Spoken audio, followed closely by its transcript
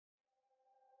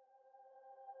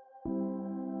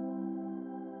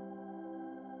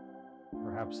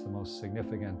Perhaps the most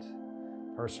significant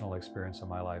personal experience of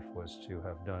my life was to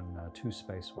have done 2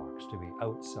 spacewalks, to be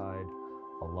outside,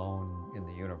 alone in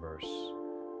the universe,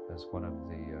 as one of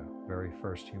the very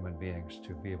first human beings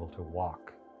to be able to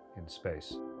walk in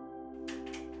space.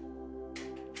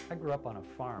 I grew up on a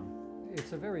farm.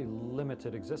 It's a very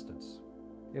limited existence.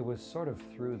 It was sort of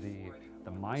through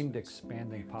the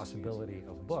mind-expanding possibility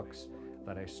of books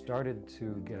that I started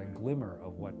to get a glimmer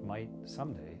of what might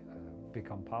someday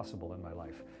become possible in my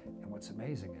life. And what's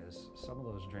amazing is some of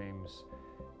those dreams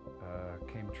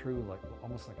came true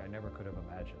almost like I never could have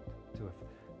imagined.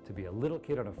 To be a little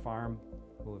kid on a farm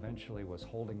who eventually was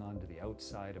holding on to the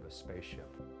outside of a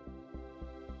spaceship.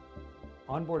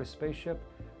 On board a spaceship,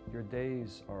 your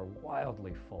days are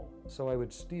wildly full. So I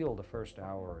would steal the first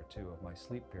hour or 2 of my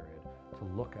sleep period to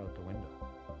look out the window,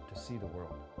 to see the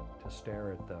world, to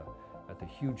stare at the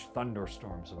huge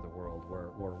thunderstorms of the world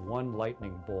where one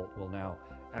lightning bolt will now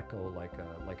echo like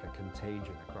a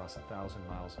contagion across 1,000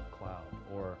 miles of cloud,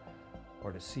 or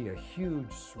to see a huge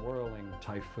swirling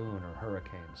typhoon or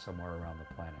hurricane somewhere around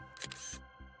the planet.